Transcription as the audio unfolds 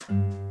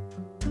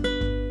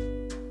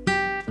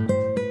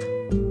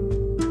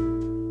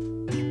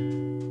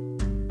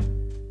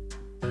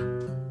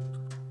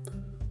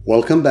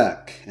Welcome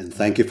back, and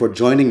thank you for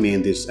joining me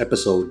in this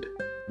episode,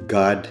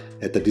 God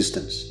at a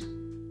Distance.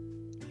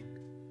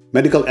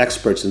 Medical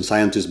experts and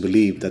scientists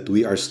believe that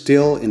we are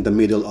still in the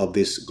middle of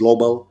this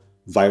global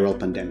viral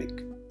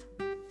pandemic.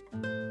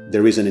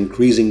 There is an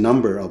increasing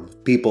number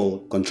of people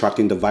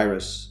contracting the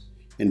virus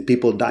and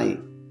people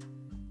dying.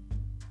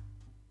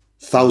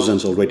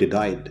 Thousands already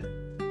died,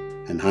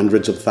 and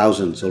hundreds of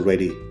thousands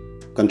already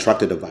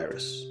contracted the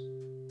virus.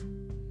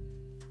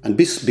 And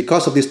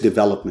because of this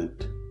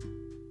development,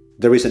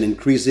 there is an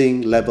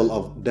increasing level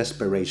of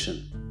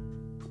desperation,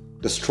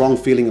 the strong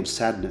feeling of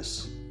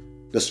sadness,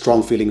 the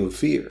strong feeling of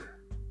fear,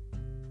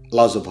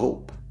 loss of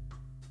hope.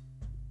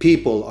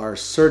 People are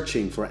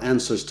searching for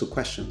answers to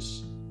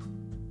questions.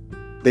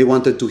 They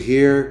wanted to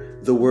hear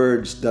the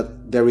words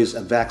that there is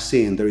a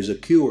vaccine, there is a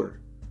cure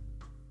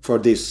for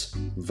this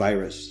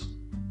virus.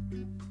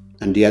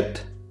 And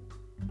yet,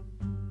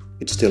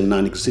 it's still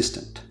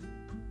non-existent.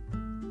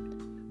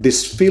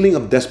 This feeling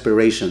of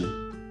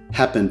desperation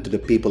happened to the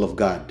people of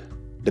God,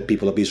 the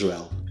people of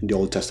Israel in the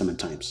Old Testament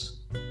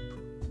times.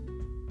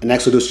 In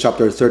Exodus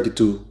chapter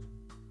 32,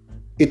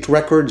 it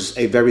records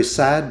a very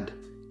sad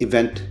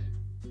event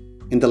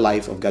in the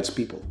life of God's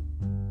people.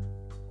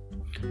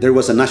 There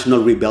was a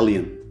national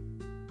rebellion.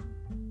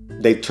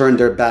 They turned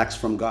their backs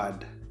from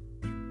God.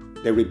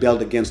 They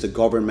rebelled against the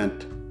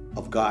government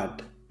of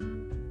God.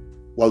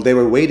 While they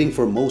were waiting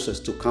for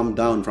Moses to come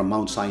down from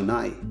Mount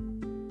Sinai,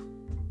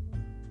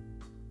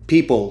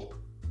 people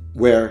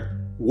were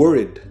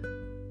worried.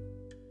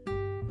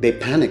 They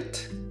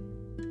panicked.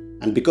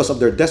 And because of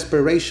their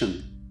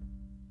desperation,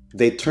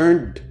 they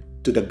turned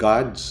to the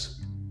gods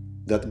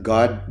that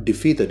God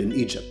defeated in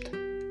Egypt.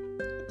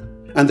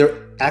 And their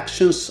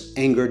actions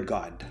angered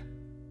God.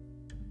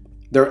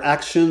 Their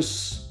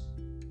actions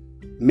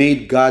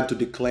made God to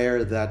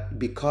declare that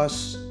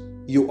because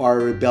you are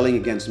rebelling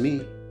against me,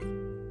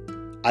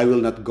 I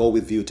will not go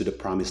with you to the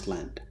promised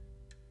land.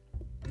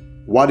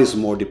 What is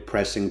more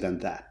depressing than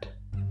that?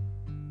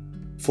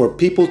 For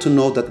people to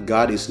know that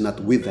God is not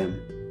with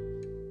them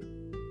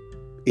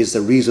is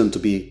a reason to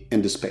be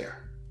in despair.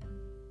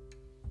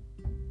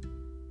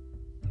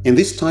 In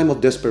this time of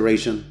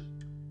desperation,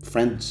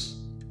 friends,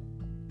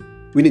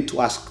 we need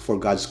to ask for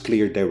God's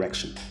clear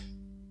direction.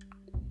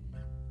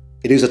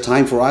 It is a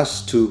time for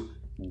us to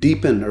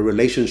deepen our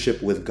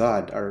relationship with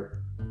God, our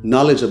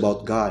knowledge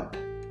about God,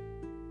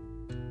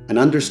 and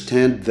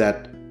understand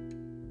that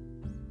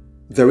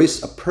there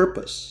is a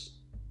purpose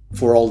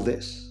for all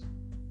this.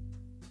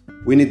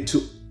 We need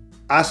to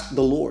ask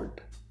the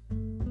Lord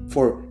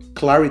for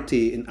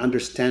clarity in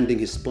understanding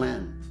His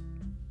plan.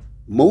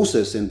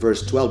 Moses, in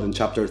verse 12 in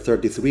chapter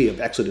 33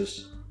 of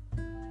Exodus,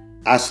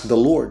 asked the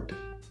Lord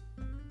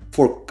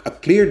for a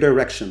clear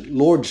direction.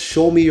 Lord,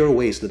 show me your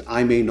ways that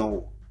I may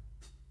know.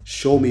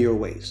 Show me your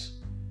ways.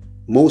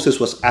 Moses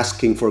was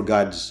asking for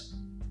God's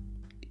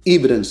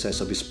evidences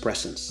of His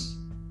presence.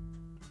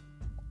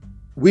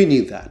 We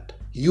need that.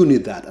 You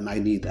need that, and I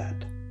need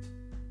that.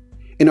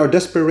 In our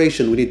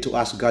desperation, we need to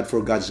ask God for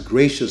God's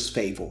gracious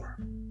favor.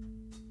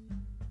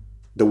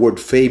 The word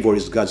favor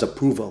is God's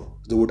approval.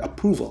 The word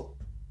approval.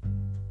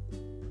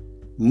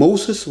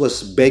 Moses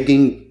was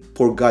begging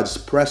for God's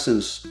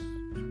presence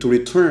to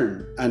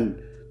return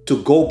and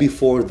to go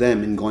before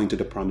them in going to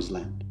the promised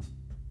land.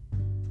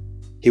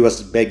 He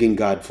was begging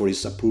God for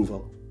His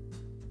approval.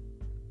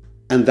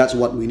 And that's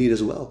what we need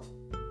as well.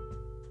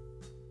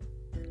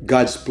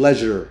 God's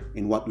pleasure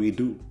in what we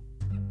do.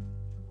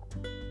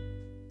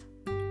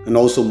 And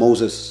also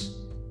Moses,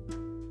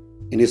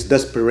 in his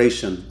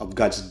desperation of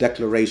God's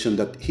declaration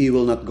that He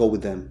will not go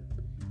with them,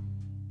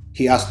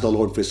 he asked the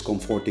Lord for His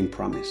comforting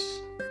promise,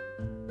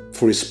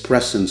 for His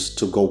presence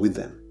to go with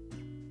them.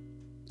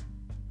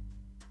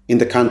 In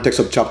the context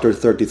of chapter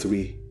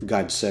 33,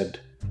 God said,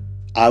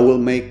 I will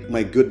make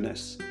my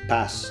goodness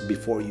pass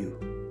before you.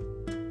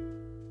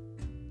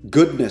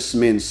 Goodness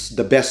means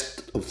the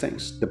best of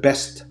things, the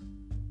best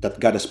that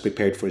God has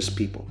prepared for His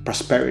people,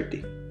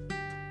 prosperity.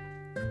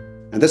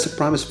 And that's a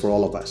promise for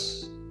all of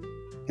us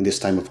in this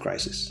time of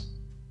crisis.